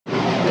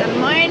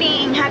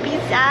happy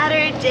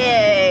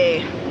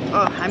Saturday.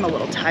 Oh, I'm a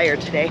little tired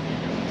today.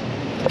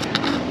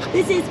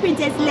 This is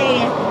Princess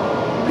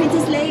Leia.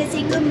 Princess Leia,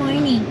 say good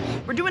morning.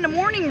 We're doing a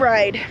morning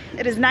ride.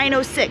 It is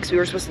 9:06. We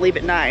were supposed to leave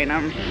at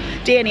 9.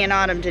 Danny and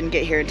Autumn didn't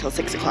get here until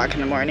 6 o'clock in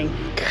the morning.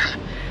 God,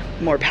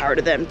 more power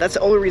to them. That's the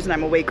only reason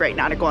I'm awake right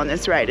now to go on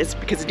this ride is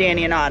because of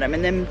Danny and Autumn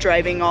and them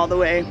driving all the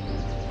way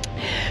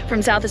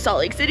from south of Salt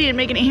Lake City and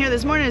making it here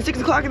this morning at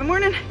 6 o'clock in the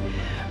morning.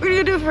 We're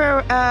gonna go do it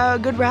for a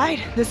good ride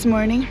this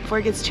morning before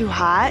it gets too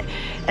hot.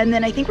 And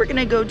then I think we're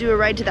gonna go do a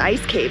ride to the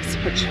ice caves,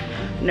 which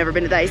I've never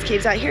been to the ice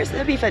caves out here, so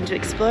that'd be fun to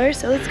explore.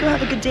 So let's go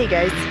have a good day,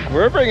 guys.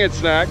 We're bringing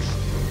snacks.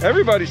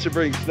 Everybody should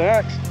bring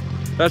snacks.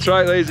 That's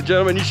right, ladies and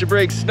gentlemen, you should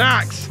bring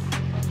snacks.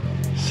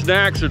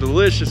 Snacks are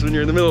delicious when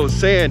you're in the middle of the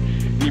sand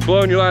and you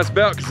blow in your last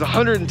belt because it's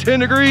 110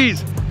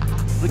 degrees.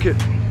 Look at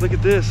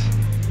this.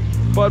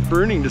 Bud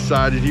Burning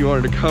decided he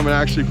wanted to come and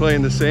actually play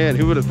in the sand.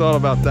 Who would have thought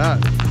about that?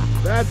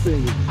 That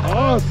thing is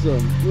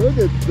awesome. Look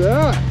at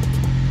that.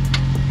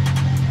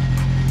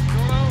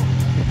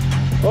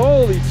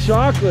 Holy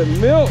chocolate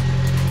milk.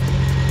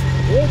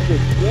 Look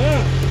at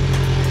that.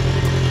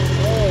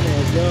 Oh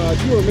my God,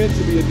 you were meant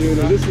to be a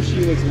dooner. This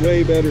machine looks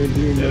way better in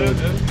dune mode.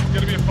 It's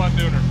gonna be a fun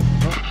dooner.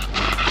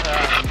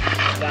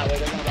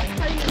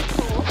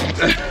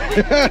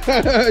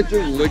 I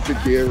just looked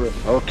at camera.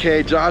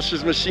 Okay,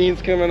 Josh's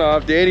machine's coming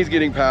off. Danny's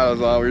getting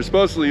paddles on. We were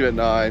supposed to leave at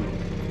 9.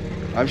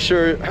 I'm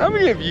sure, how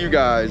many of you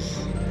guys,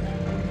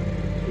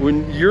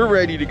 when you're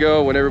ready to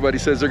go, when everybody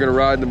says they're gonna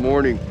ride in the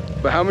morning,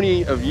 but how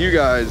many of you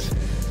guys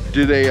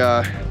do they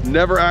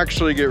never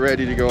actually get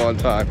ready to go on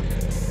time?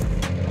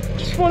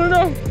 Just wanna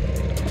know.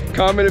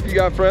 Comment if you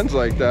got friends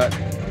like that,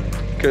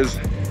 because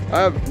I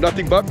have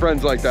nothing but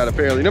friends like that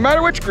apparently, no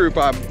matter which group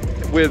I'm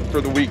with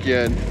for the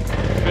weekend.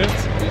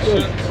 Fits and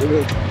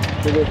shits.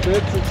 For the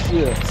fits and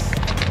shits.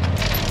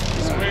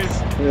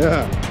 Squeeze.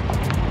 Yeah.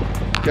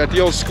 Got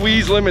the old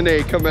squeeze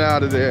lemonade coming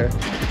out of there.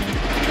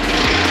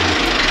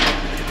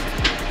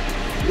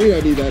 We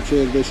don't need that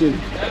transmission.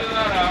 Edit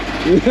that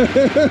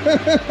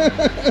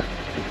out.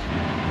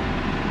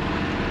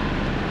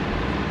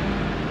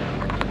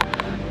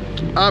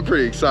 I'm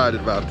pretty excited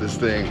about this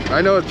thing.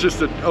 I know it's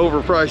just an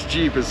overpriced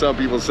Jeep, as some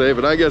people say,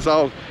 but I guess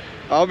I'll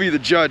be the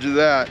judge of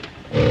that.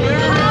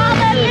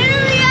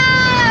 Hallelujah!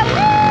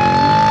 Woo!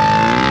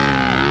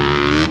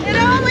 It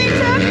only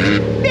took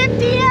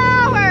 50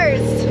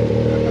 hours.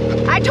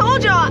 I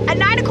told y'all at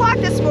 9 o'clock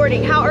this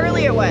morning how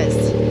early it was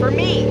for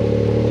me.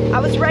 I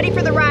was ready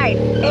for the ride.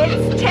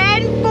 It's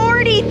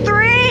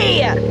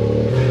 10:43.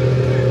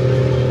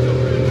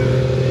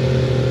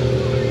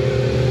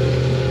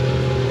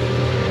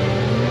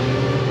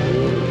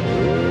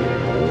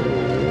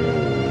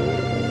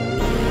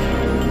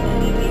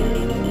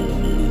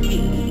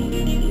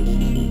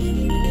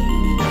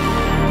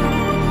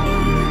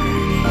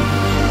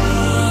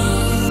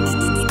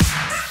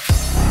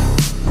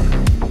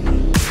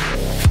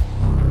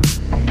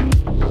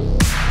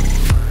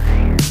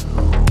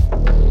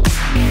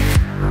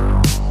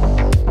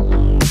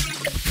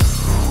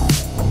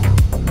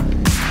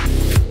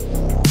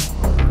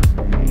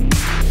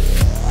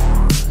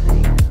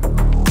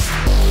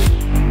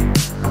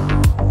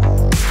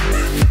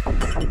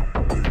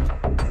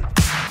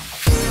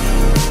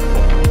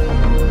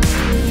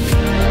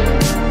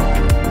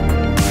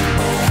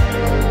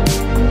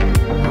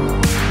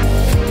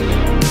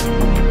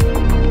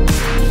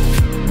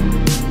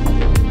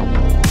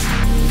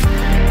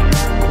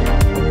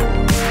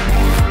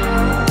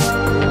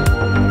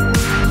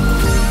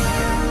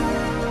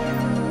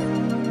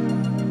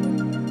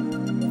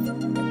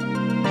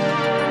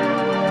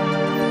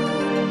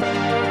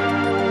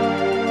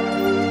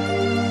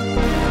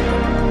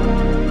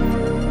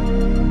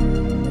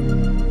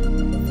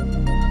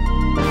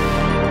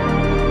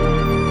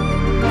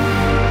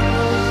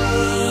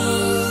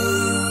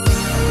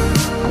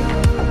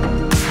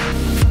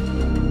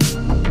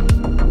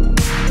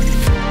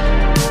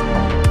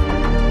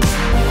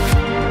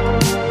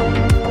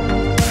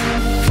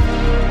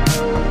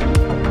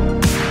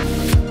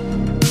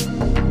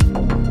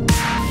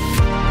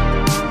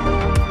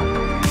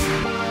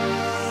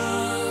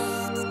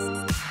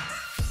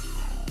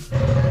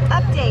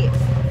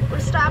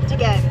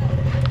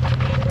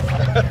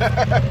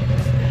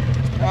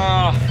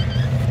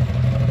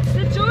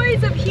 The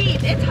joys of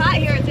heat. It's hot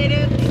here in St.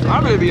 Anthony.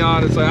 I'm gonna be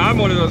honest, like, I'm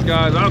one of those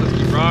guys, I'll just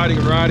keep riding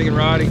and riding and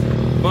riding.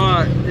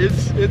 But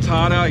it's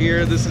hot out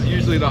here. This is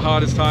usually the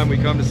hottest time we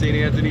come to St.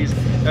 Anthony's.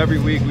 Every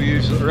week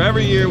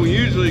every year we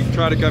usually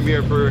try to come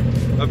here for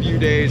a few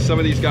days. Some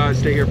of these guys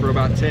stay here for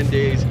about 10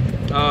 days.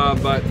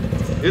 But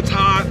it's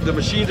hot, the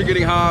machines are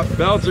getting hot,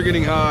 belts are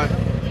getting hot.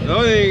 The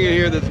only thing in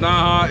here that's not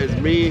hot is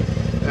me,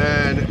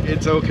 and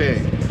it's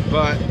okay.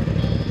 But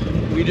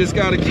we just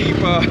gotta keep,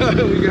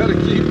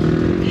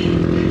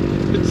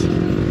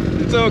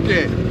 it's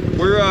okay.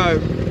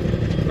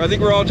 I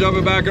think we're all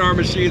jumping back in our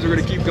machines. We're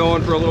gonna keep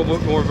going for a little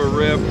bit more of a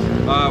rip.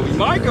 We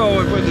might go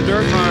and put the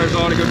dirt tires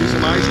on and go do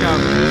some ice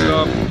castles and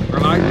stuff. Or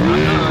not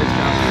ice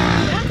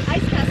castles. Yeah,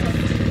 ice castles.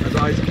 As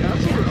ice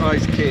castles or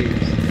ice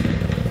caves?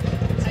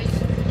 Ice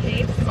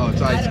caves. Oh,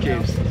 it's ice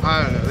caves.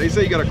 I don't know. They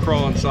say you gotta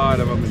crawl inside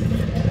of them.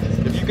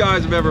 And if you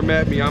guys have ever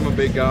met me, I'm a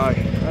big guy.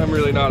 I'm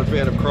really not a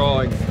fan of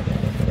crawling.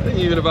 I think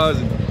even if I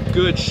was in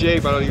good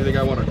shape, I don't even think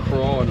I want to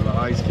crawl into the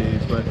ice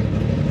caves. But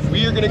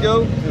we are gonna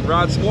go and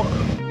ride some more.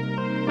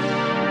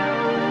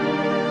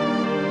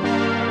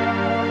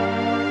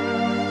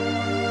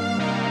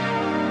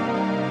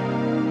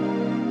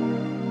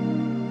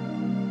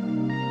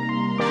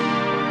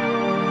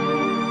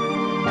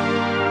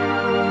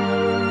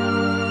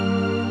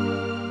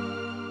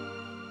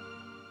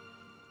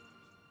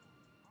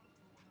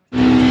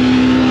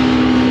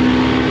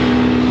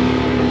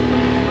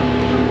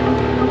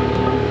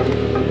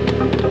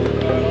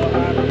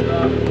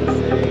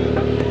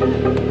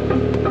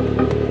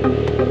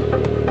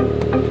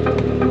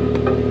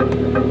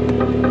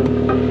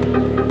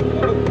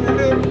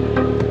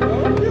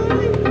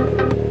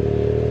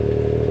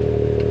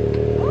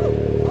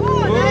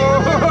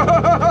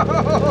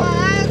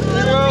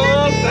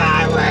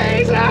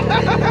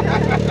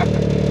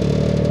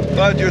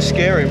 Bud, you're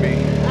scaring me.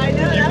 I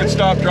know. If you could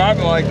stop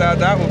driving like that,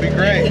 that would be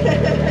great.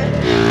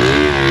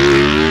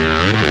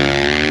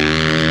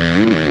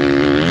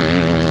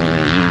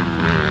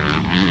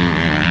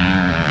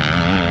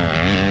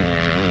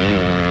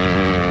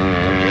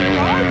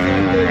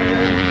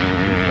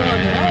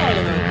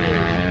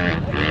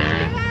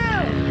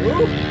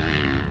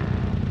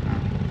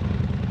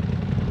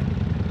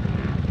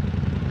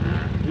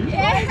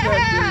 Yeah!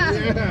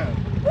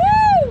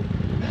 Woo!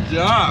 Good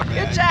job.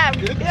 Good job.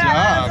 Good Yeah,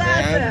 job,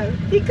 that was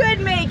awesome. He could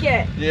make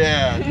it.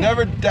 Yeah,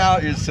 never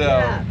doubt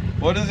yourself. Yeah.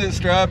 What is it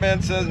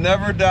Strapman says?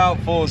 Never doubt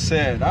full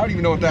send. I don't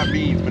even know what that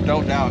means, but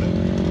don't doubt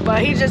it.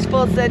 But he just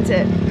full sent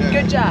it. Yeah.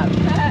 Good job.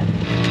 Good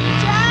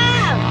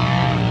job!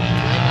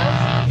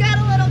 Got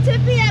a little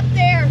tippy up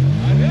there.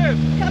 I did.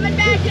 Coming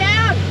back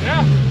down.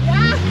 Yeah.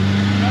 Yeah.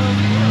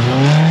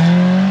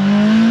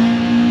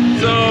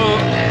 So,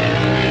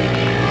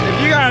 if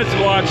you guys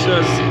watch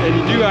us and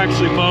you do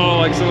actually follow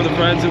like some of the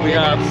friends that we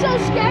have. So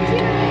sketchy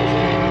to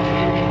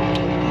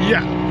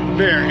Yeah,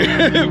 very,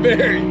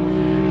 very.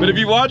 But if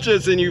you watch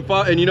this and you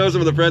know some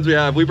of the friends we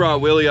have, we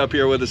brought Willie up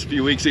here with us a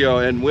few weeks ago,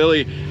 and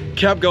Willie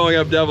kept going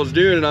up Devil's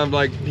Dune, and I'm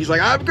like, he's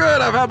like, I'm good.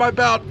 I've had my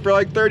bout for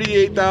like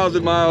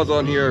 38,000 miles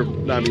on here. I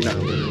mean, not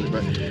literally,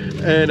 but.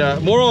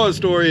 And moral of the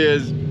story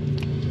is,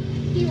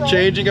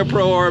 changing a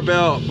Pro R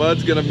belt.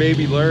 Bud's gonna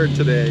maybe learn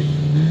today.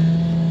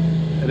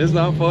 And it's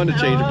not fun to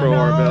change a Pro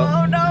R belt.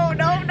 Oh, no,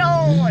 no,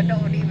 no.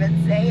 Don't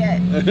even say it.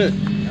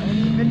 Don't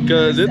even.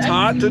 Because it's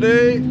hot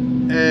today,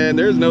 and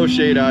there's no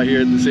shade out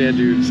here at the sand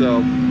dune,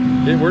 so.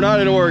 We're not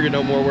in Oregon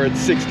no more, we're at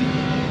 60. Turn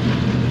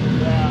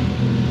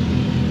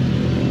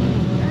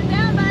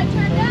down, bud,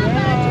 turn down,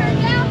 bud, turn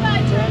down,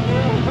 bud, turn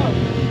down.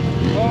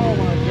 Oh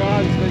my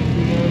God, this makes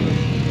me nervous.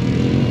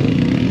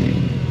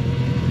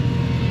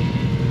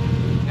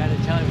 Gotta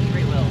tell him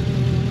free will.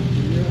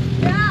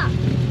 Yeah.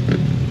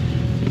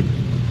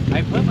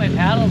 I put my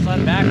paddles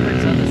on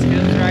backwards so the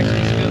skins are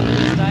actually scooping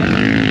this time.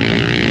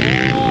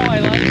 Oh, I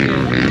like it.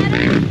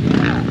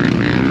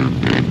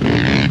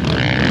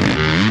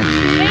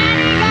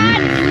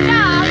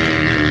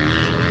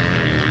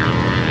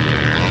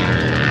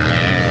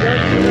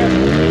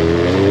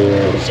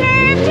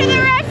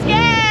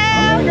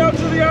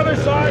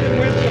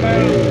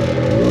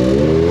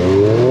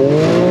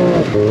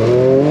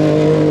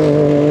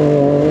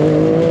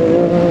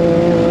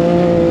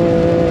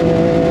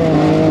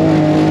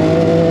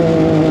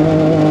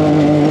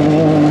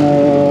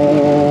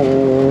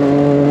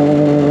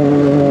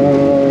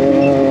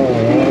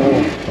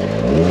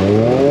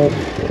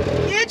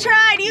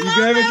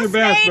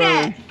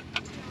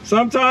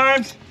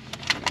 Sometimes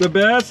the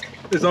best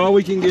is all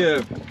we can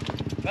give.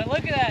 But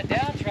look at that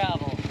down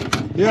travel.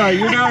 Yeah,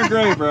 you're doing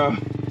great, bro.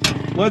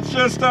 Let's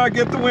just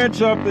get the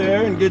winch up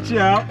there and get you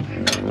out.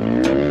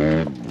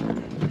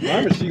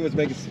 My machine was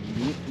making some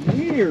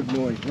weird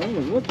noise. I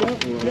don't know what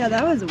that was. Yeah,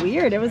 that was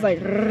weird. It was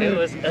like. It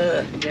was,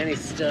 Danny's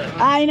stuck.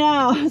 I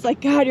know. I was like,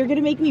 God, you're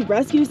gonna make me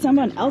rescue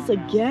someone else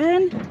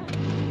again?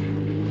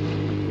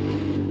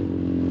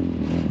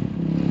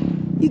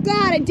 You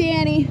got it,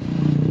 Danny.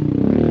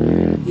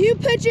 You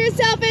put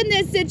yourself in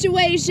this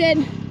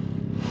situation.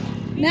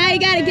 Now you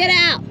gotta get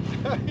out.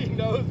 He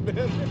knows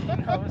better.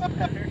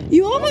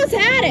 You almost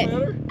had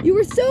it. You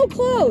were so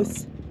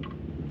close.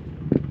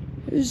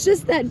 It was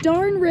just that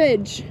darn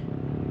ridge.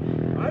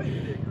 I think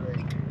you did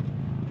great.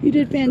 You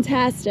did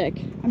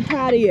fantastic. I'm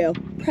proud of you.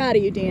 Proud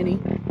of you, Danny.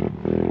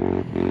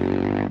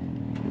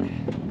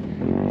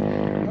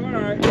 All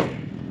right.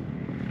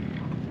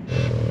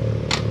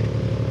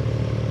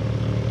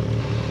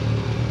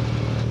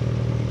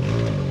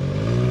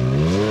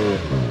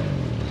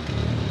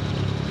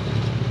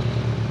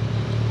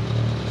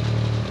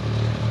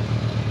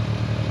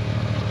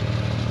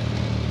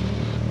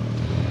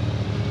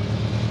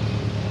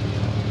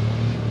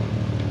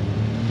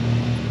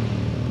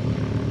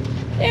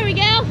 There we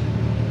go.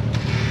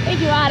 Thank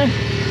you, Adam.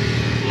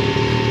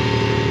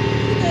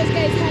 Look at those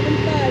guys having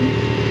fun.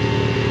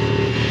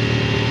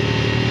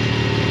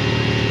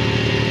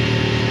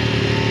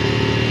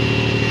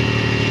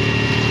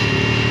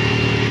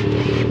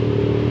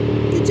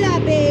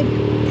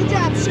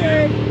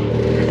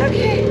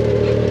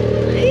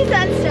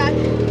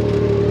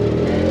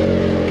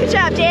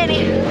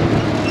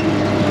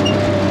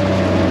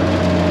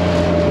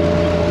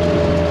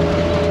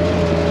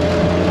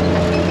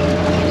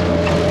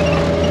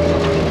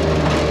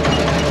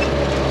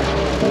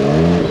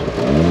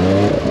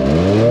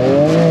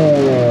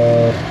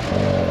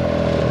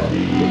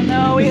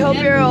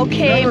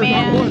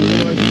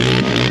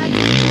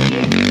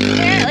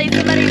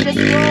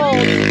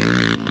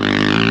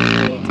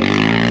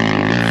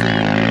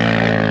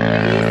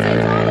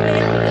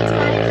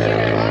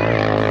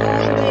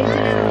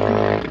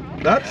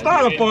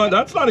 not a fun.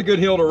 That's not a good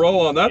hill to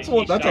roll on. That's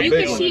what. That's a You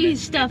big can one. see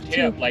his stuff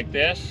too. Like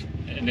this,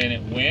 and then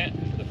it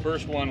went. The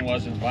first one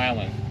wasn't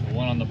violent. The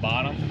one on the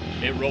bottom,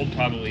 it rolled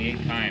probably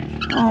 8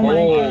 times. Oh my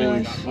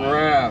Holy gosh.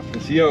 crap!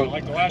 Is he okay?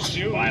 Like the last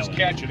two, just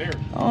catch it here.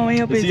 Oh, I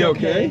hope Is he's he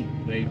okay?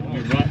 We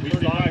thought we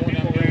went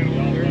up there.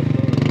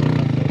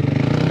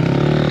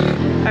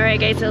 All right,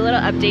 guys, so a little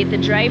update. The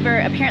driver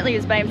apparently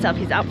was by himself.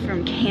 He's out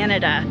from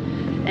Canada,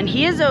 and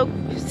he is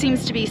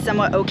seems to be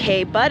somewhat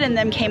okay. Bud and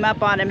them came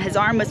up on him. His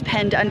arm was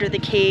pinned under the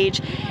cage.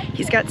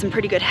 He's got some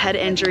pretty good head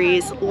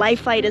injuries.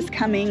 Life flight is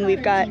coming.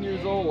 We've got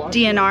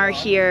DNR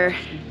here.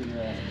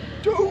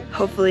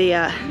 Hopefully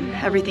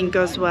everything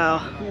goes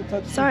well.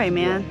 Sorry,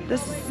 man.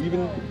 This is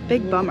a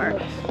big bummer.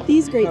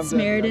 These great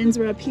Samaritans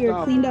were up here,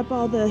 cleaned up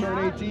all the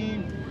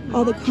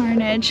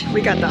carnage.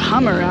 We got the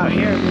Hummer out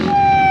here.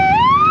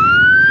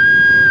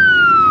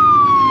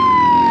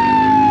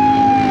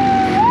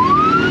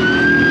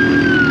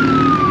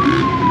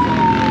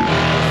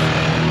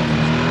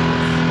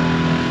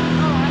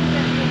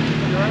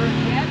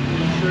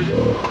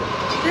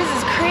 This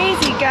is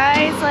crazy,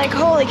 guys. Like,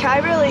 holy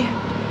cow,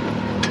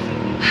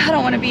 I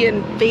don't want to be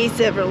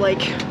invasive or like,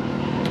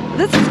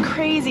 this is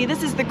crazy.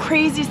 This is the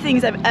craziest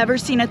things I've ever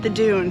seen at the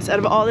dunes. Out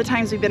of all the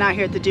times we've been out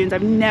here at the dunes,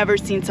 I've never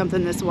seen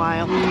something this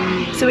wild.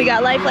 So we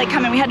got Life Flight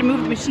coming. We had to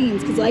move the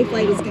machines because Life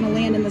Flight is going to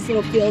land in this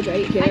little field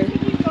right here.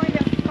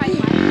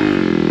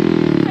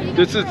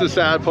 This is the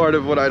sad part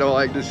of what I don't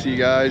like to see,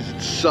 guys.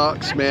 It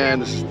sucks, man.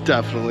 This is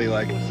definitely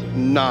like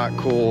not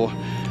cool.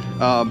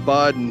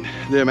 Bud and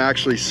them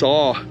actually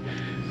saw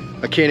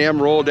a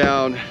Can-Am roll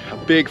down a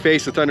big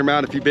face of Thunder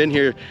Mountain. If you've been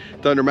here,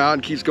 Thunder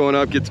Mountain keeps going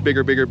up, gets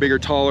bigger, bigger, bigger,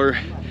 taller.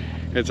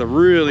 It's a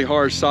really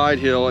hard side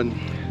hill, and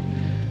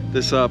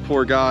this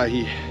poor guy,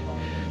 he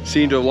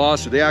seemed to have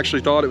lost it. They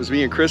actually thought it was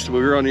me and Krista, but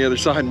we were on the other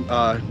side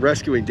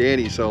rescuing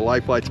Danny, so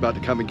Life Flight's about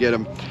to come and get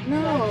him.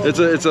 No. It's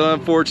an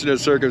unfortunate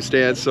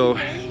circumstance, so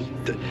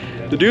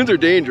the dunes are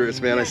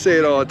dangerous, man. I say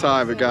it all the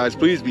time, but guys,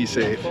 please be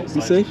safe.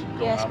 Be safe?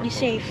 Yes, be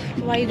safe.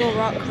 Why you go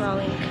rock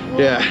crawling?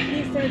 Yeah.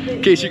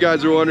 In case you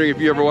guys are wondering, if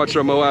you ever watched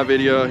our Moab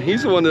video,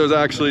 he's the one that was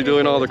actually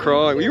doing all the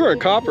crawling. You were in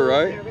Copper,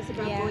 right?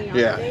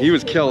 Yeah, he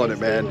was killing it,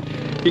 man.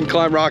 He can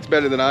climb rocks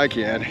better than I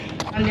can.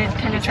 And then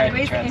kind of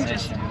sideways and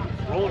just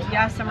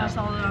somersaulted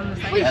on the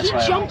side. Wait, he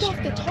jumped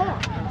off the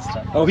top.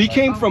 Oh, he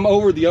came from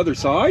over the other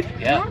side?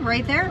 Yeah,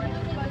 right there.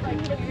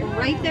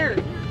 Right there.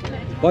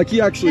 Like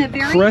he actually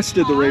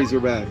crested the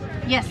Razorback.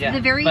 Yes, Yeah, the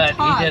very but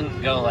top. he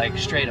didn't go like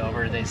straight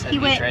over. They said He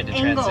he went tried to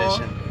angle.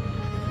 transition.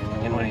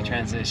 And when he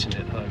transitioned,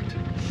 it hooked.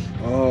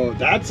 Oh,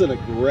 that's an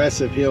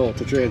aggressive hill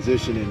to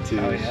transition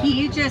into. Oh, yeah.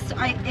 He just,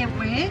 it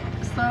went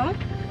slow,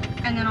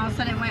 and then all of a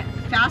sudden it went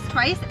fast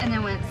twice, and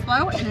then went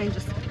slow, and then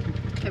just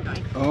kept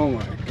going. Oh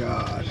my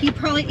God.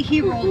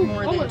 He rolled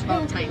more than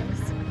 12 times.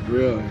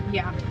 Really?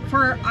 Yeah.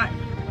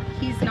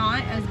 He's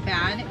not as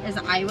bad as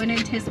I would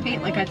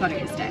anticipate. Like, I thought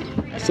he was dead.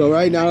 So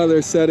right now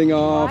they're setting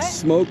off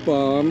smoke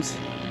bombs.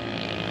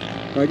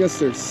 I guess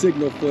they're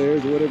signal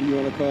flares or whatever you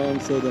want to call them,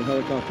 so the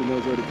helicopter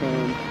knows where to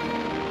come.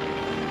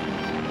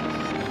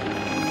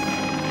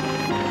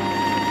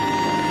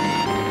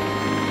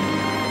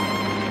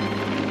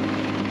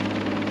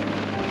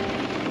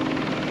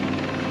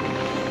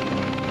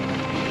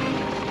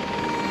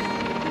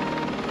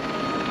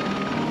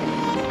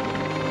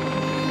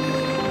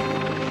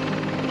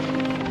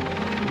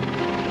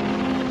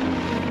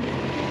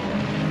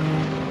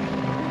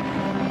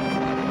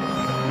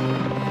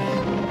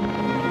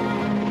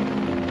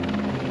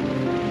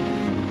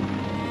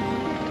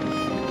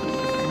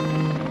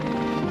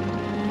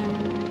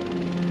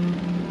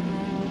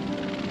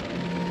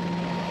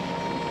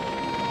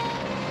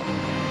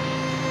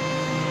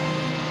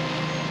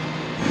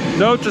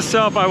 Note to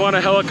self, I want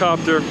a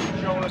helicopter.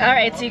 All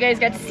right, so you guys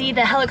got to see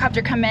the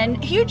helicopter come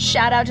in. Huge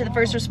shout out to the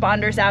first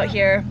responders out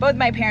here. Both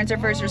my parents are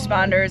first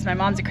responders. My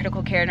mom's a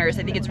critical care nurse.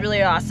 I think it's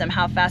really awesome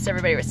how fast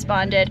everybody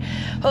responded.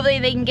 Hopefully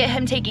they can get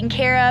him taken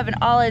care of and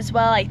all is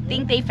well. I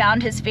think they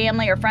found his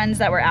family or friends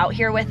that were out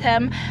here with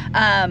him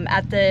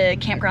at the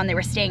campground they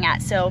were staying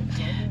at. So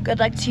good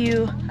luck to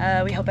you.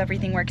 We hope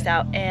everything works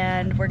out,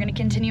 and we're gonna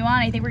continue on.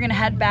 I think we're gonna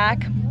head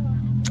back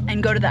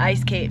and go to the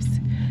ice caves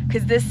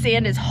because this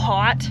sand is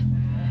hot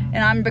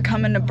and I'm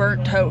becoming a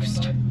burnt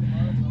toast.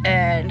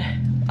 And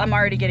I'm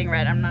already getting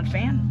red. I'm not a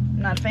fan.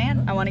 I'm not a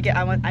fan.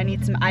 I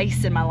need some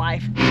ice in my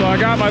life. So I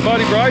got my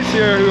buddy Bryce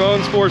here who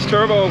owns Force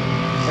Turbo,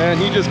 and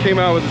he just came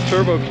out with his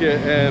turbo kit,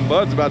 and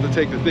Bud's about to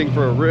take the thing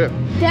for a rip.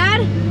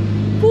 Dad,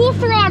 full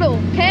throttle,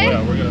 okay? Oh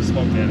yeah, we're gonna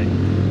smoke Danny.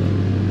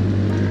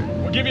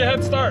 We'll give you a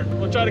head start.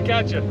 We'll try to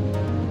catch you.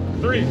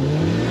 3.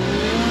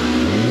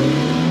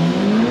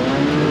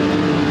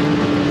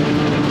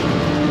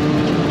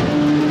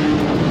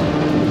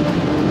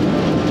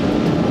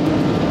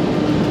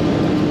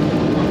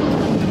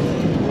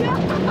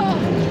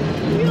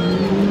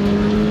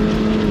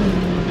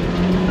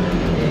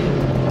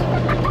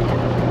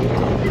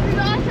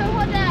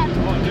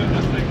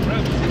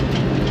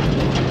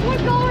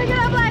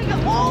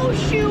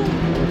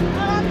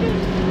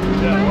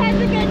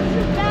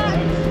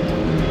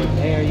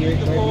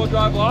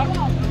 Drive lock?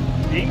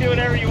 You can do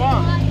whatever you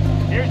want.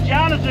 Here's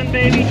Jonathan,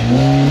 baby.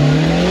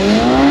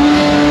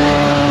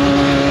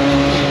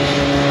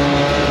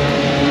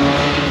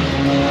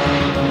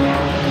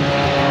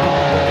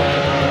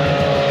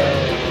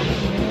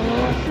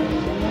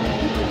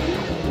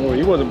 Oh,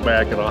 he wasn't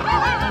backing off.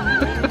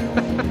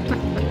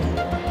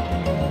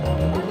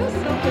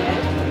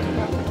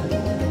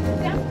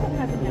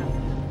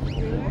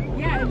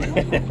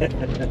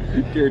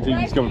 Guarantee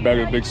he's coming back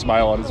with a big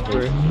smile on his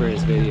face. For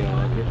his video,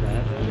 I did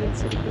that and then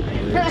said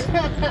That's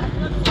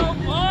so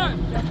fun!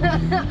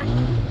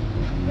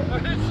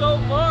 That is so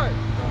fun!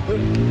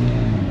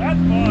 That's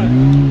fun.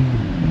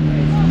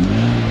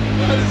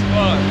 That is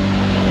fun.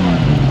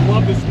 I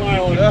love the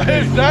smile on his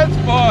face. That's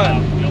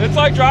fun. It's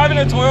like driving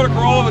a Toyota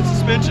Corolla with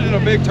suspension and a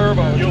big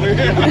turbo.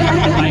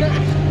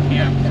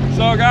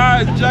 So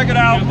guys, check it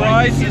out.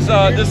 Bryce is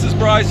this is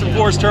Bryce from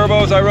Force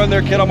Turbos. I run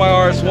their kit on my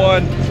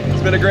RS1.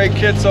 It's been a great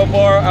kit so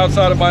far,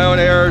 outside of my own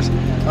errors.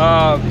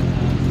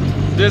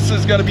 This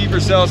is going to be for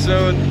sale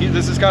soon.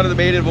 This is kind of the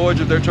maiden voyage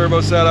of their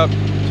turbo setup.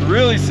 It's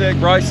really sick.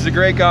 Bryce is a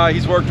great guy.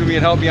 He's worked with me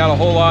and helped me out a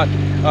whole lot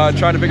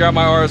trying to figure out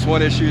my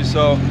RS1 issues.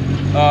 So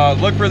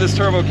look for this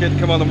turbo kit to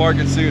come on the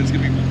market soon. It's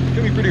gonna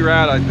be pretty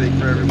rad, I think,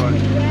 for everybody.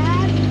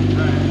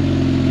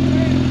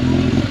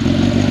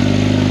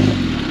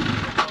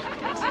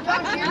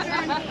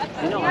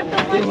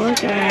 Good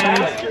work,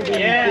 guys.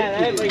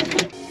 Yeah,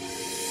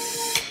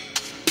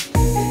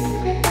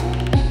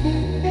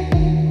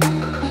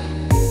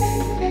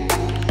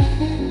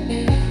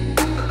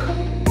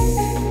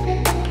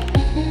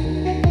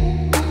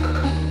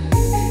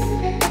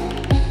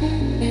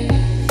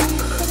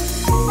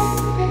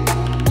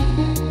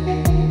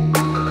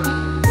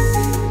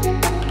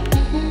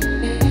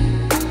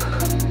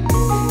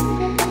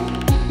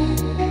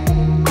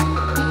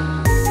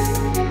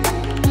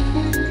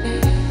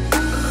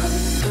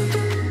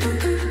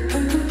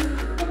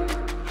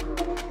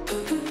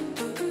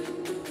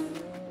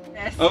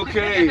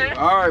 Okay,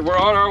 all right, we're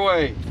on our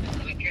way.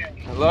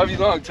 I love you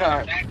long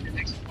time.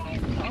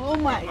 Oh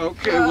my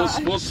Okay,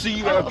 God. we'll see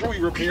you after we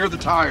repair the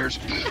tires.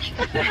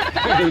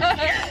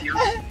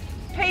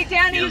 Hey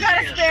Danny, you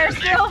got a spare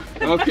still?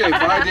 Okay,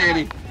 bye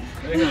Danny.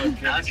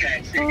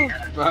 Okay.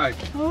 Bye.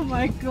 Oh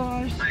my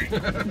gosh.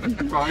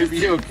 Probably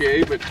be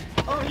okay, but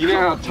you know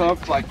how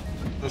tough like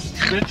the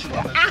suspension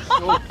on it is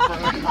so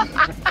firm.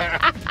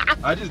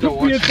 I just don't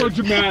want You're so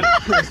dramatic,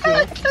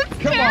 Krista.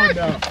 Come on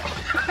now.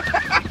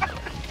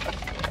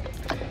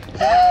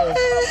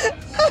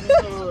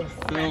 Oh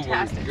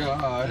my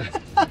God.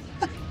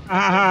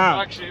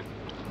 Black sheep.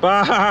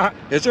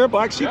 Is there a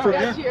black sheep from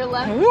here? To your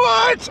left.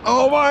 What?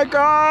 Oh my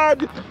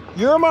God!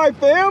 You're my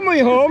family,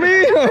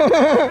 homie!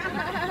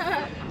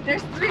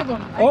 There's 3 of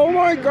them. Oh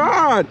my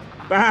God!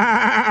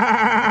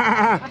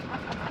 I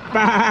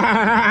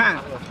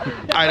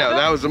know,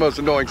 that was the most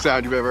annoying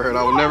sound you've ever heard.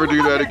 I will never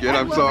do that again,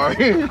 I'm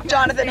sorry.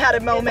 Jonathan had a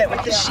moment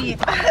with the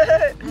sheep.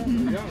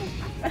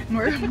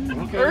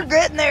 We're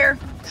getting there.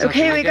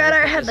 Okay, we got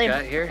our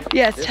headlamp. Here.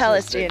 Yes, This tell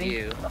is us, the Danny.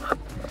 view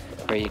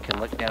where you can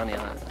look down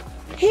on it.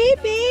 Hey,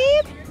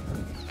 babe.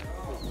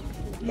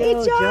 Hey,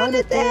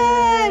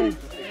 Jonathan.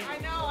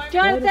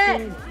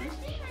 Jonathan.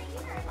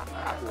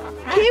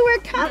 Hey, we're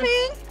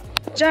coming.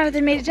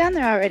 Jonathan made it down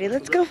there already.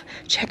 Let's go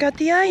check out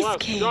the ice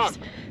caves.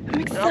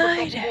 I'm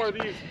excited.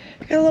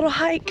 Got a little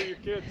hike.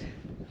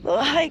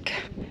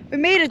 We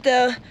made it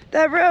though.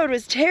 That road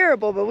was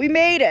terrible, but we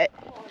made it.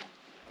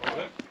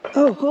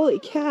 Oh, holy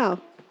cow.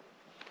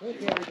 Like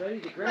we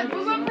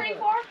went pretty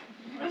far,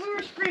 and we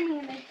were screaming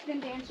and they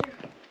didn't answer.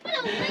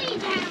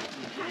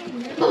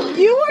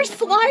 You were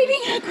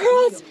sliding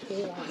across.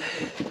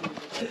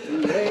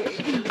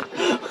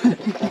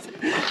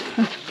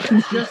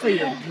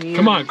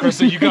 Come on,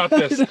 Krista, you got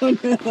this. Come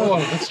on,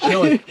 let's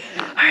chill it.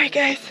 All right,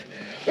 guys.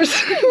 We're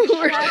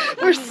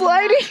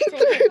sliding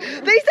through.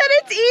 They said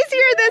it's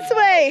easier this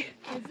way.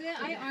 Is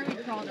it? I army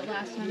crawled it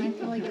last time. I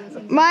feel like it was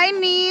easy. My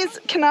knees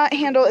cannot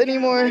handle it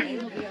anymore.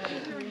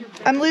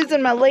 I'm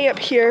losing my lamp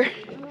here.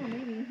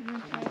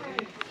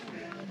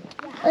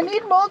 I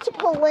need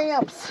multiple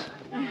lamps.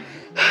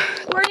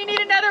 Where do you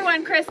need another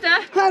one,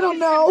 Krista? I don't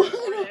know.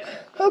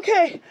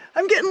 Okay,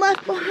 I'm getting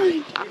left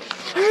behind. All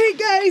right,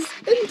 guys,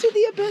 into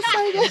the abyss,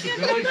 I guess.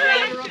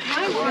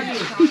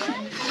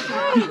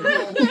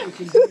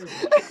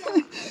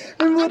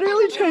 I'm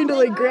literally trying to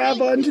like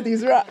grab onto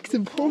these rocks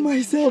and pull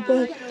myself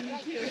up.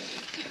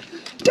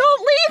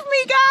 Don't leave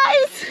me,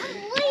 guys!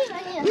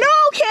 No,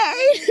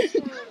 okay.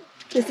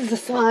 This is a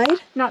slide.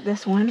 Not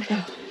this one.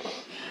 I'm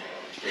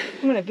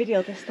gonna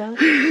video this though.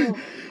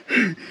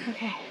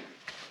 Okay.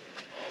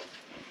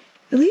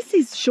 At least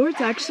these shorts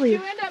actually.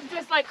 You end up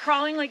just like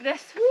crawling like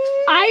this.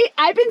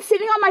 I've been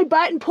sitting on my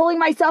butt and pulling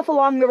myself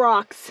along the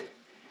rocks.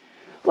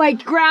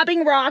 Like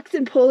grabbing rocks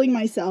and pulling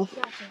myself.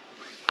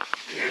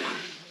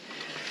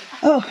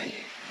 Oh,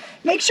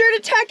 make sure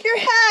to tuck your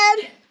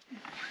head.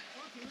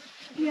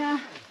 Yeah.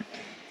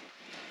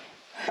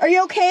 Are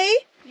you okay?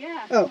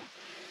 Yeah. Oh.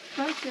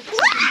 Oh,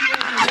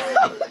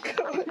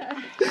 God.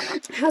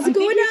 How's it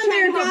going down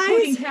there,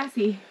 guys?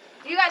 Cassie.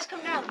 You guys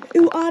come down.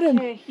 Ooh, Autumn.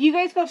 Okay, you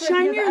guys go first.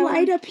 Shine your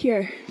light up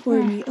here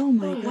for me. Oh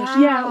my gosh.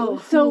 Yeah,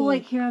 so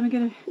like here, I'm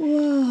gonna,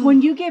 Whoa.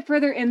 when you get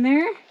further in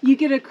there, you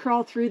get to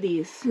crawl through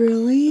these.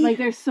 Really? Like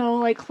they're so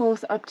like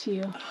close up to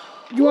you.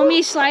 Do you want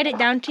me to slide it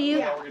down to you?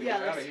 Yeah.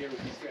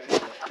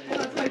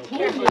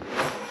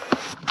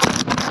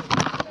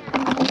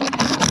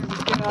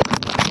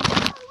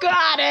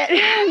 Got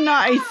it.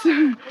 Nice.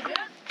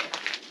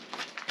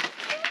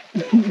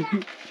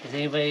 Is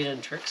anybody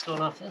doing tricks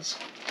going off this?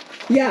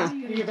 Yeah. Are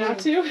you about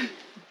to?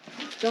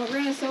 Don't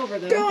run us over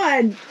though. Go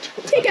on.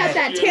 Take out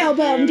that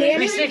tailbone,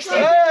 Danny. 360.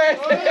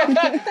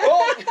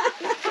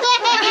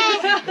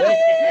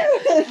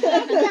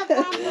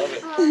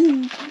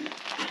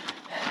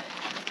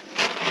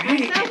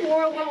 That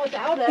world went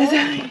without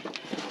us.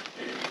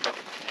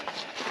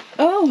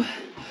 Oh,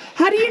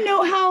 how do you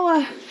know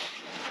how?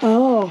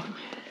 Oh.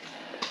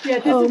 Yeah,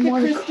 this is the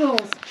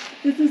crystals.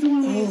 This is the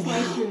one we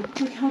slide through.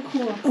 Look how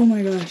cool. Oh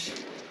my gosh.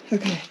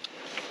 Okay.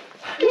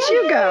 Look at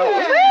you go.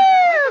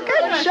 Woo!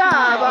 Good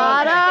job,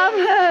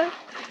 Autumn.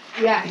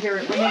 Yeah, here,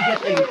 let me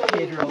get the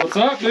Pedro. What's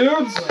up,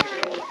 dudes?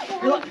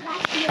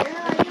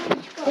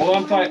 Hold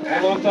on tight.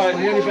 Hold on tight.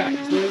 Handy back.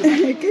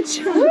 Good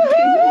job.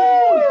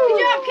 Good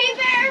job, Kate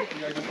Bear.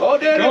 Oh,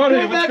 Danny,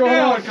 Cody, what's going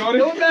on, Cody?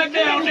 Go back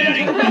down,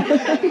 Danny.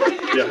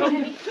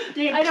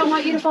 I don't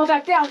want you to fall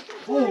back down.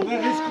 Oh,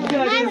 that is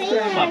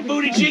cool. My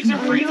booty cheeks are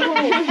freezing.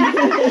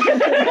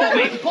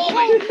 Pull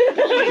me.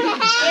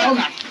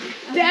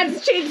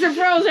 Dad's cheeks are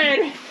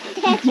frozen.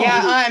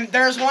 Yeah,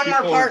 there's one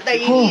more part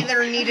that you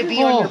either need to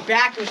be on your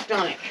back or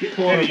stomach.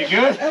 Danny, you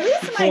good? At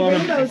least my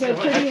rainbows are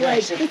pretty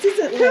like, this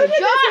isn't like.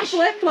 Josh!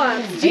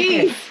 Flip-flops.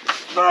 Jeez.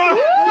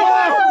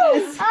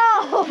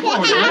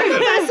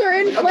 Professor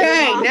in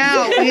Okay,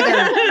 now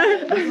either.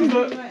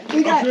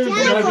 We got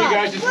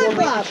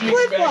flip-flop.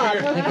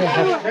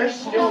 flip-flop. There's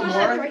still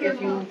more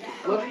if you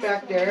look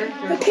back there.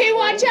 Okay,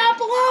 watch out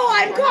below.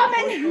 I'm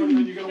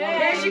coming.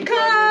 Here she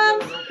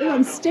comes. Ooh,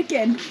 I'm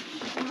sticking.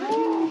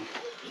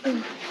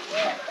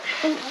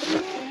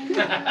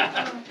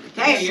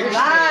 Okay, you're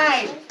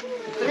slide.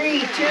 3,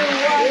 2, 1.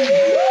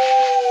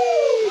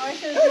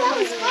 Oh, that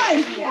was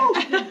fun.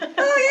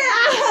 Oh,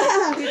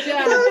 yeah. Good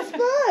job. That was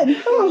fun.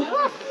 Oh.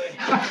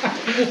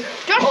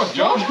 Oh,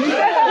 Josh.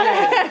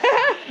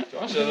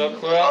 Josh ended up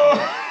clear out.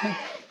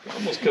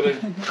 Almost could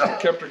have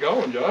kept her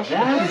going, Josh.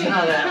 That's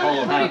how that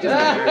whole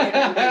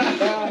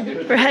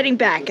happened. We're heading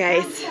back,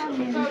 guys.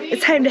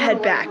 It's time to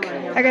head back.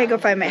 I gotta go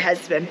find my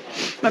husband.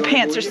 My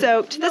pants are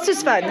soaked. This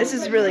was fun. This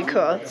is really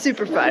cool.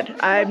 Super fun.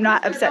 I'm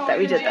not upset that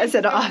we did this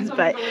at all,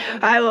 but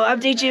I will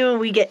update you when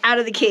we get out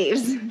of the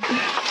caves.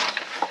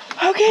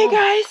 Okay,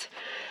 guys.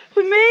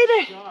 We made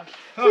it.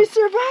 We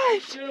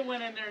survived. Should have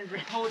went in there and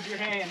hold your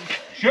hand.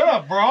 Shut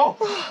up, bro.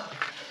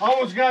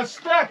 Almost got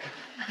stuck.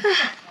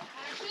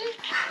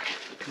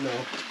 No.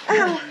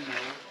 Ow.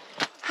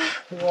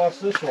 Who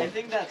lost this one? I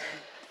think that's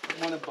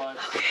one of Bud's.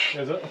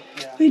 Is it?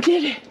 Yeah. We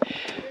did it.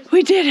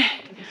 We did it.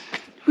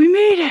 We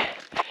made it.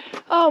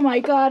 Oh my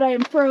God, I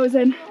am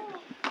frozen.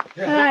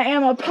 And I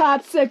am a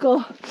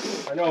popsicle.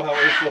 I know how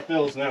Ursula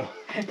feels now.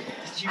 Did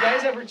you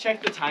guys ever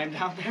check the time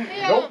down there?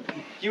 Nope.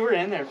 You were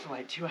in there for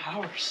like 2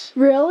 hours.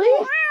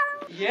 Really?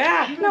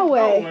 Yeah. No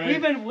way.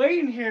 We've been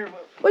waiting here.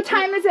 What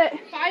time is it?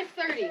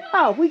 5:30.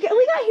 Oh, we got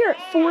here at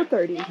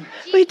 4:30.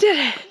 We did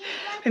it.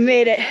 We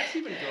made it.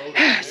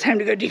 It's time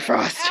to go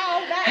defrost.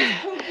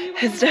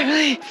 It's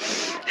definitely.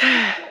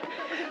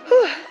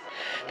 Whew.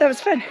 That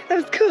was fun. That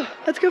was cool.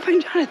 Let's go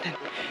find Jonathan.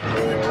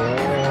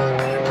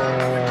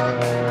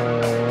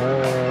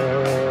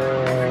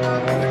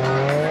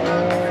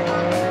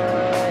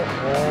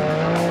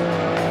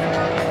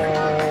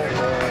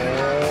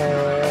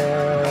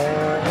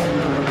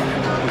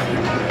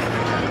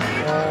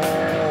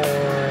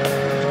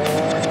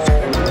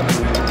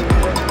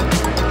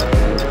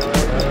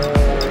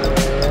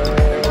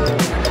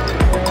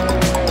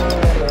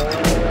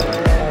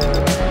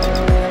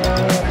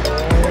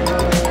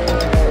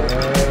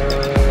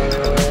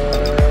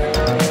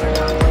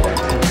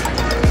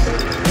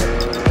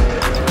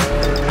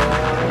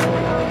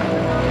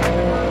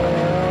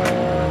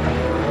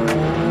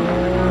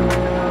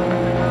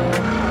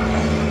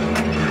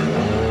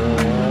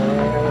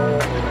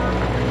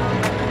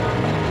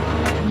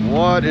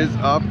 What is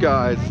up,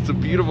 guys? It's a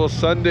beautiful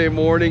Sunday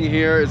morning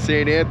here at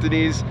St.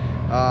 Anthony's.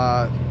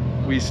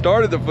 We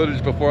started the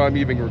footage before I'm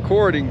even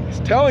recording. It's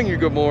telling you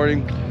good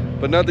morning,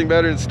 but nothing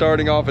better than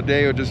starting off a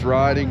day with just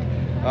riding.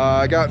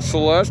 I got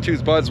Celeste,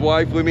 who's Bud's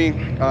wife, with me.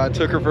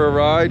 Took her for a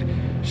ride.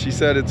 She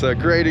said it's a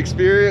great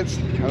experience.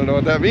 I don't know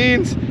what that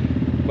means,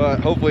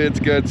 but hopefully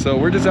it's good. So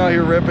we're just out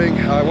here ripping.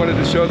 I wanted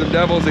to show them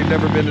Devils. They've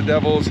never been to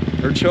Devils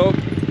or Choke.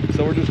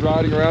 So we're just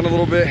riding around a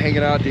little bit,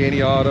 hanging out,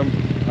 Danny, Autumn.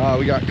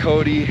 We got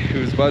Cody,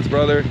 who's Bud's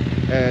brother,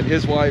 and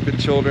his wife and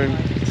children.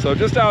 So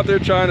just out there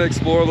trying to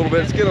explore a little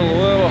bit. It's getting a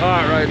little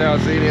hot right now at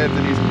St.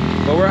 Anthony's,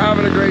 but we're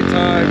having a great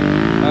time.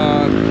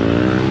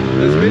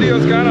 This video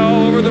is kind of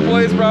all over the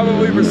place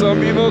probably for some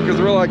people, because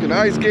we're like in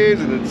ice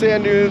caves and in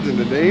sand dunes and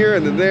then here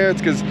and then there.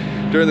 It's because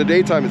during the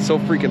daytime it's so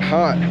freaking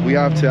hot. We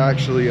have to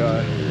actually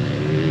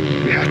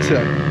we have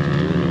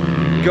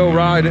to go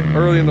ride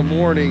early in the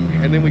morning,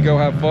 and then we go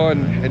have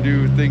fun and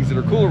do things that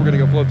are cooler. We're gonna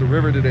go float the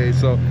river today,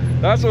 so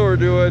that's what we're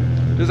doing.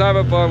 Just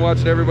having fun,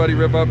 watching everybody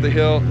rip up the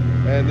hill,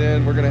 and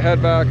then we're gonna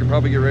head back and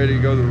probably get ready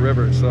to go to the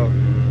river. So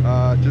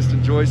just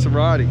enjoy some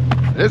riding.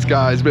 This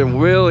guy's been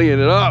wheeling it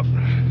up,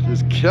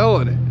 just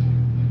killing it.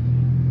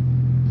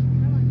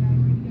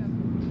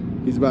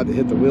 He's about to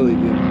hit the wheelie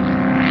again.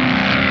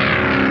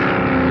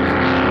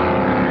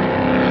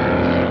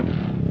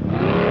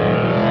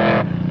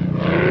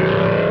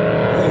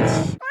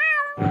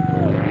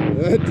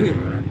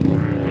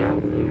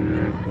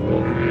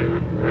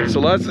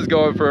 Celeste is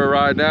going for a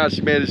ride now.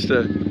 She managed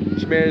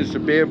to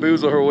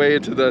bamboozle her way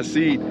into the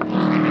seat.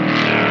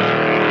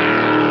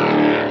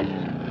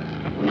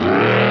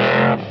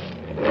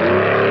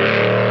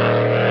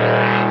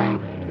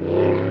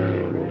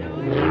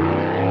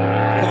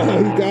 Oh,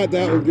 he got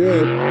that one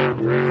good.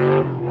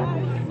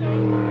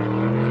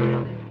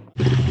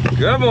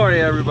 Good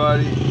morning,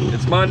 everybody.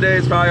 It's Monday.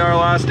 It's probably our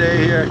last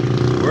day here.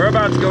 We're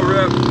about to go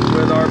rip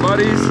with our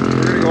buddies.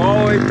 We're gonna go all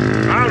the way,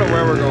 I don't know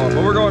where we're going,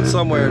 but we're going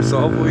somewhere. So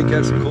hopefully we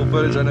catch some cool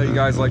footage. I know you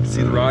guys like to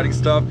see the riding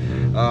stuff.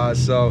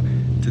 So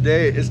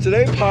is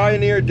today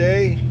Pioneer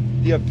Day,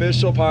 the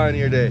official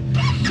Pioneer Day.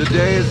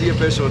 Today is the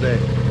official day.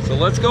 So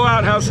let's go out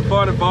and have some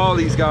fun and follow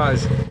these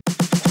guys.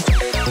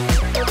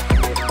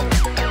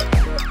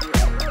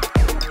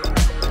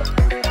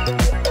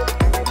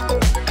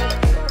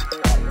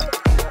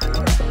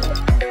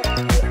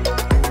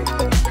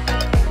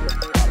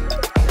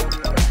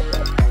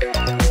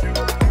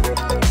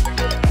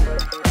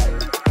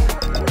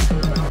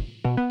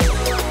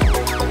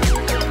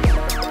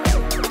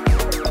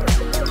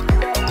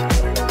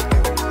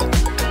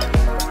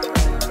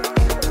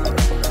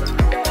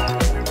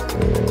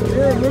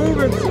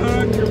 Moving,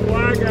 son. Your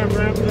flag got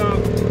wrapped up.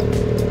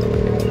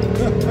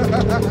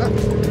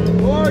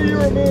 Boy, you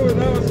were moving.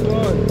 That was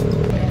fun.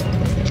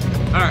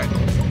 All right.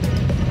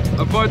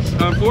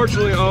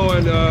 Unfortunately,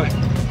 Owen,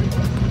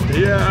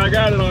 yeah, I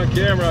got it on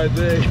camera, I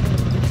think.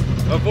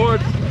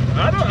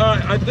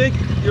 I think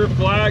your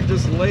flag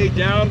just laid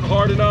down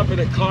hard enough and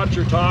it caught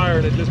your tire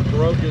and it just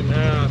broke it in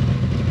half.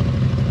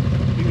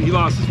 He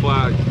lost his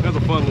flag. That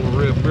was a fun little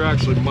rip. We're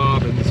actually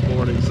mobbing this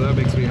morning, so that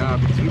makes me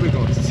happy. So we've been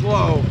going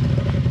slow.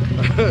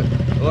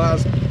 The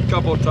last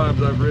couple of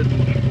times I've ridden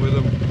with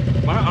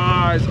him. My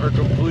eyes are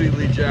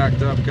completely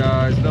jacked up,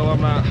 guys. No, I'm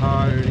not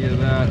high or any of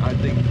that. I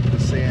think the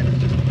sand has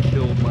just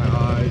killed my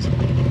eyes.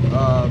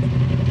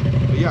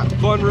 But yeah,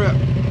 fun rip.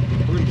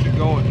 We're gonna keep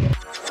going.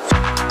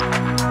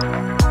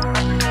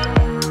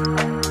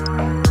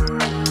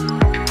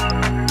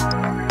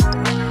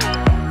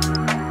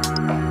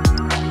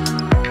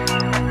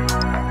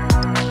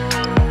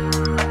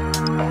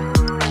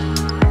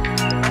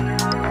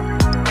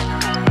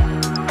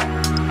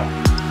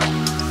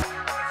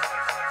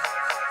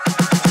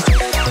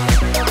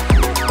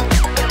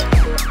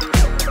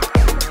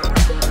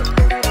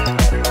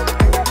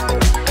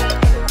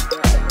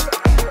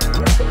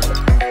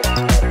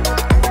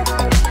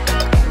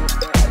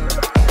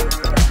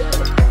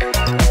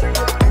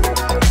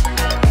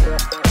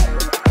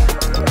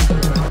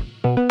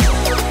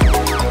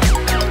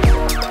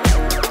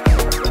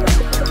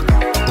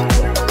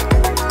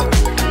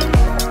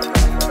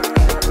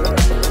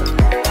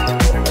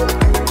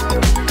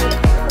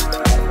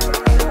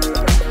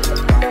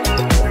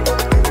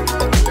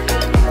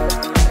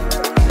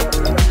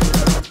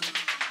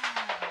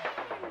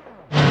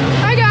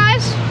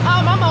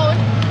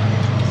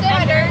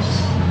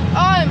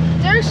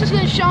 Just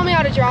gonna show me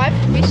how to drive.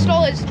 We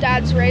stole his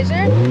dad's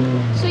razor.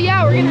 So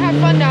yeah, we're gonna have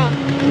fun now.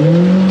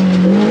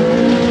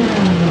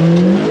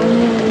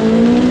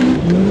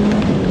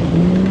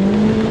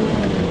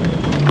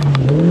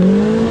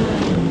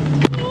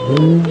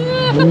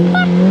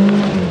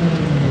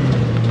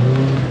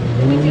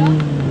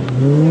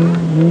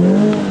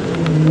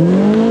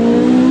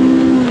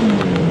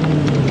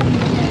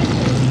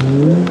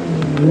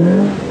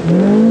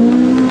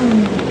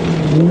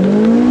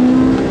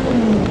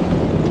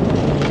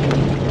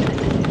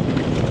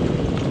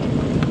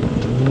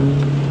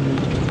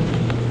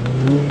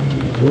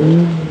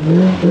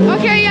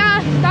 Okay,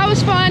 yeah, that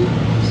was fun.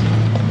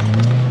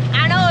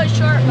 I know it was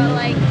short, but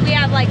like we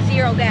have like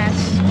zero gas.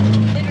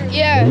 Literally.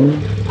 Yeah.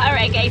 All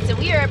right, guys, so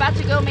we are about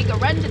to go make a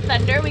run to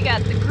Thunder. We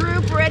got the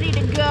group ready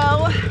to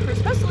go. We're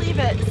supposed to leave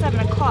at 7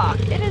 o'clock.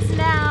 It is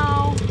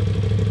now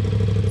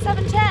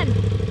 7:10.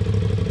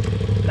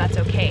 That's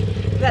okay.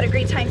 We've had a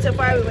great time so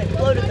far. We went and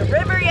floated the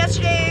river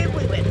yesterday.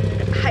 We went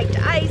and hiked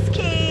ice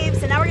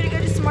caves, and now we're gonna go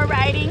do some more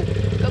riding.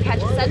 Go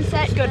catch a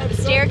sunset, go to the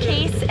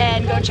staircase,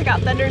 and go check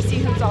out Thunder, see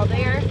who's all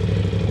there.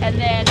 And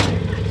then,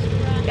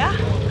 yeah,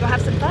 go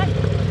have some fun.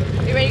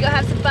 You ready to go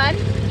have some fun?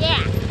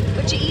 Yeah.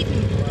 What you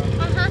eating?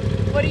 Uh-huh.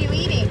 What are you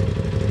eating?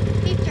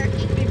 Beef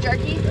jerky. Beef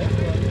jerky?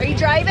 Are you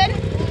driving?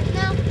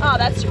 No. Oh,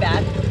 that's too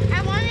bad.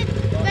 I wanted,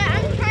 but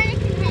I'm trying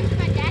to convince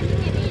my dad to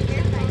give me a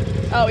dirt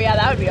bike. Oh yeah,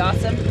 that would be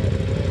awesome.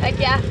 Heck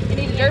yeah, you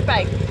need a dirt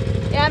bike.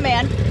 Yeah,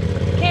 man.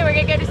 Okay, we're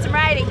gonna go do some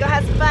riding. Go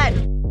have some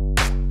fun.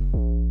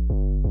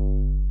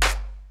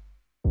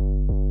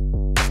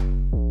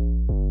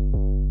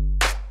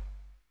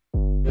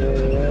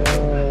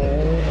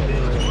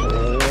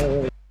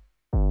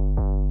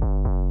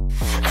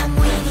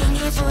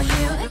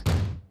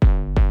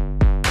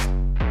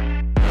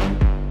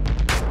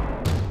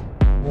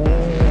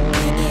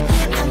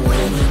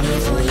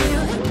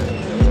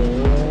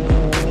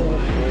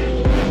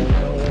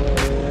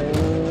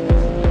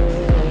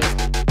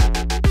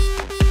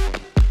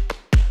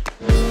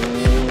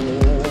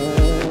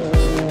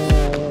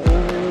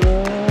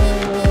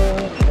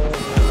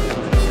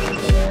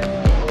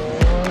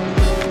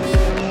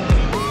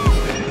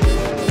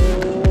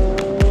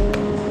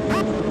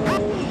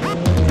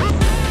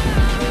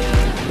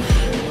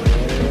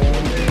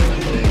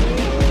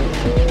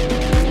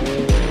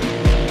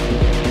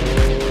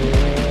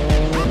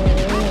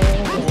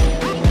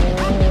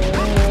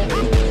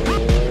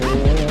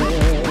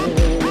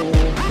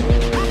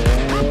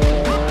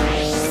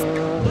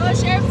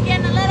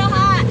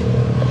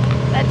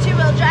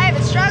 all-wheel drive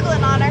is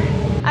struggling on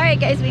her. All right,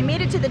 guys, we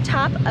made it to the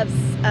top of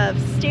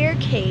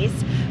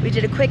Staircase. We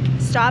did a quick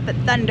stop at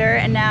Thunder,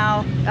 and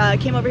now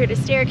came over here to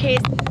Staircase.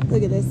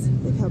 Look at this.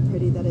 Look how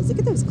pretty that is. Look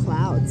at those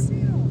clouds.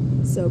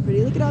 So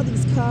pretty. Look at all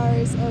these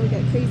cars. Oh, we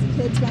got crazy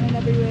kids running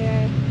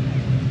everywhere.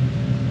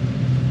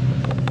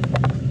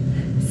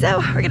 So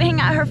we're gonna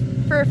hang out here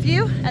for a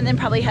few, and then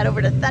probably head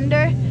over to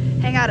Thunder.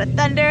 Hang out at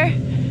Thunder.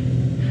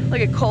 Look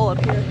at Cole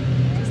up here.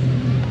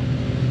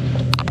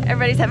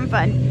 Everybody's having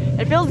fun.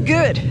 It feels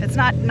good. It's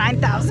not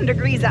 9,000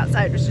 degrees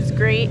outside, which is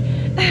great.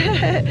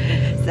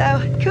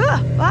 So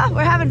cool. Well,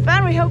 we're having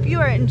fun. We hope you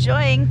are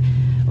enjoying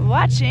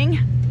watching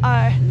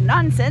our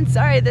nonsense.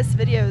 Sorry, this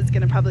video is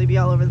gonna probably be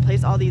all over the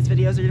place. All these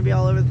videos are gonna be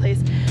all over the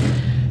place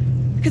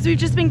because we've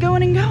just been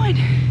going and going.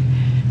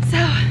 So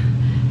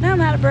now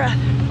I'm out of breath.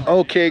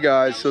 Okay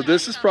guys, so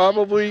this is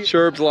probably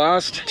Sherb's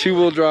last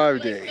two-wheel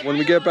drive day. When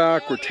we get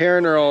back, we're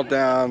tearing her all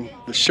down.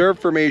 The Sherb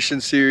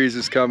Formation series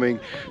is coming.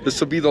 This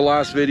will be the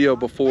last video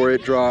before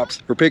it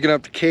drops. We're picking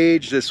up the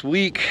cage this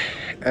week,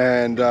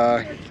 and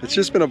it's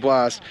just been a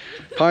blast.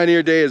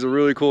 Pioneer Day is a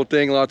really cool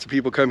thing. Lots of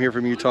people come here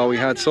from Utah. We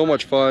had so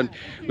much fun.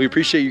 We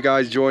appreciate you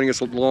guys joining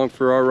us along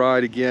for our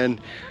ride again.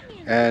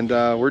 And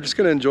we're just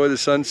gonna enjoy the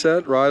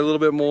sunset, ride a little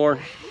bit more,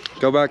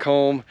 go back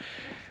home,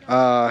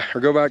 or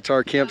go back to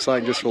our campsite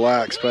and just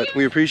relax. But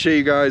we appreciate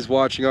you guys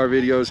watching our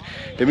videos.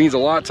 It means a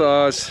lot to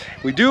us.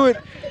 We do it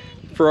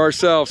for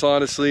ourselves,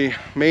 honestly.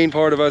 Main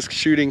part of us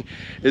shooting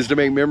is to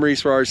make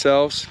memories for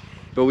ourselves,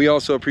 but we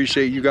also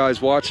appreciate you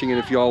guys watching, and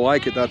if y'all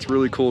like it, that's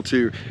really cool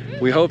too.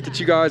 We hope that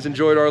you guys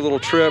enjoyed our little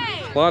trip.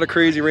 A lot of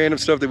crazy random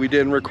stuff that we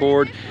didn't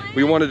record.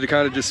 We wanted to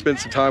kind of just spend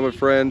some time with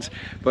friends,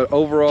 but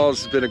overall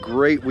it's been a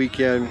great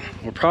weekend.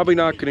 We're probably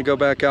not going to go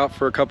back out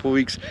for a couple of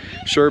weeks.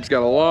 Sherb's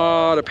got a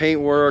lot of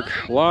paint work,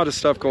 a lot of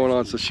stuff going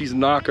on, so she's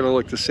not going to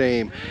look the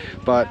same.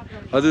 But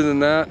other than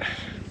that,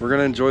 we're going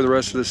to enjoy the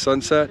rest of the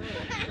sunset,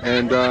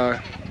 and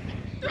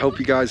hope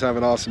you guys have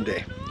an awesome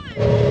day.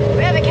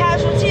 We have a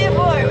casualty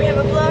aboard. We have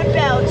a blown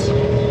belt.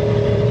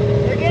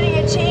 They're getting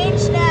it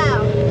changed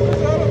now.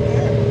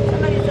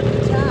 Somebody's up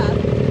the top.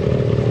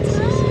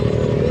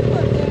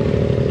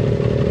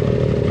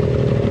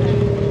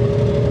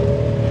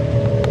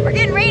 We're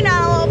getting rained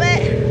on a little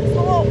bit. It's a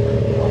little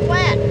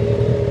wet.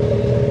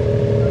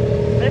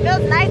 But it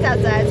feels nice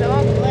outside, so I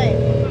won't complain.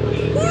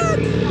 Look!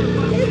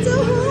 It's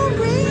a whole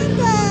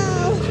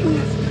rainbow!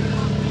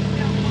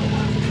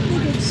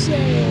 Look at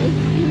Shay.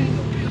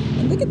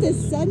 And look at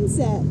this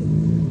sunset.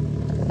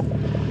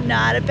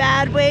 Not a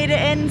bad way to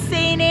end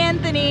St.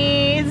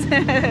 Anthony's.